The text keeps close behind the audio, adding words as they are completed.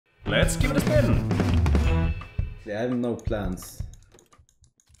Let's give it a spin. Yeah, I have no plans.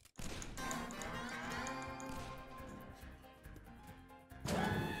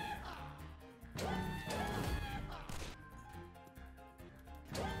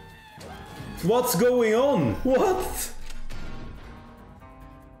 What's going on? What?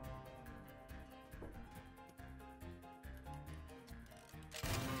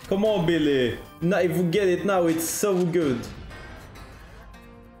 Come on, Billy. Now, if we get it now, it's so good.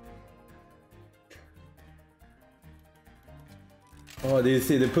 Oh, do you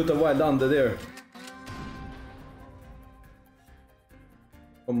see? They put a wild under there.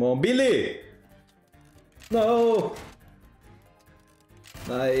 Come on, Billy! No!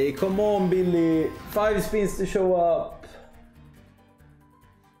 Hey, come on, Billy. 5 spins to show up.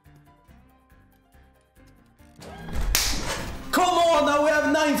 Come on, now we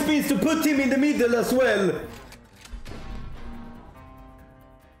have 9 spins to put him in the middle as well.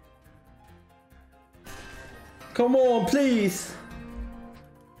 Come on, please.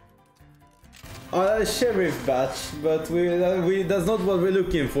 Sheriff batch, but that's not what we're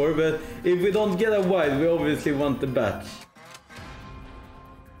looking for. But if we don't get a wild, we obviously want the batch.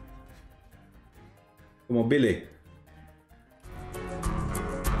 Come on, Billy.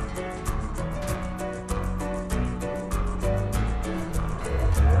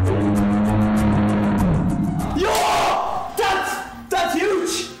 Yeah! That's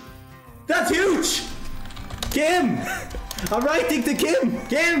huge! That's huge! Kim! I'm writing to Kim!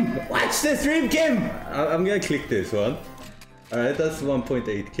 Kim! Watch the stream, Kim! I'm gonna click this one. Alright, that's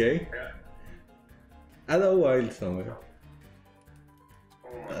 1.8k. Add a wild somewhere.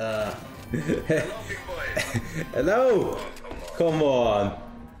 Hello! Come on!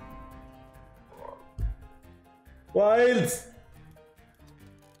 Wilds!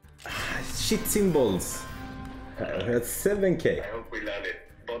 Shit symbols. That's 7k. I hope we land it.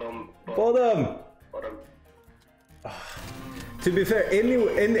 Bottom. Bottom! To be fair, any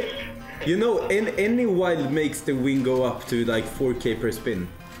wild makes the win go up to like 4k per spin.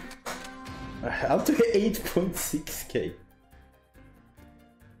 Up to 8.6k.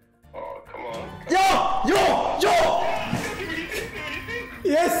 Oh, come on. Yeah!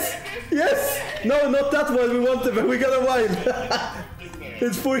 Yes! Yes! No, not that one we wanted, but we got a wild.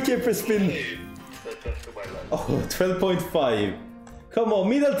 It's 4k per spin. Oh, 12.5. Come on,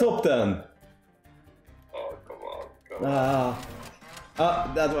 middle top then. Oh, come on.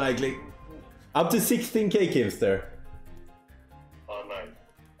 That's why I click. Up to 16k Kimster. Oh, nice.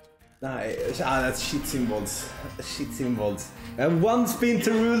 Nice. That's shit symbols. Shit symbols. And 1 spin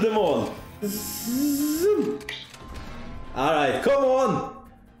to rule them all. Alright, come on!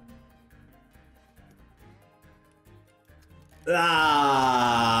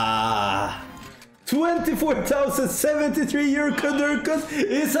 24,073 euro Kudurkus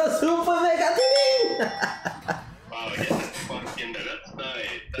is a super mega thing! Wow, yes, fucking, that's nice.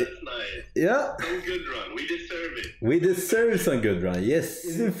 That's nice. Yeah. Some good run. We deserve it. We deserve some good run, yes.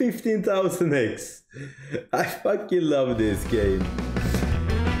 It's a 15,000x. I fucking love this game.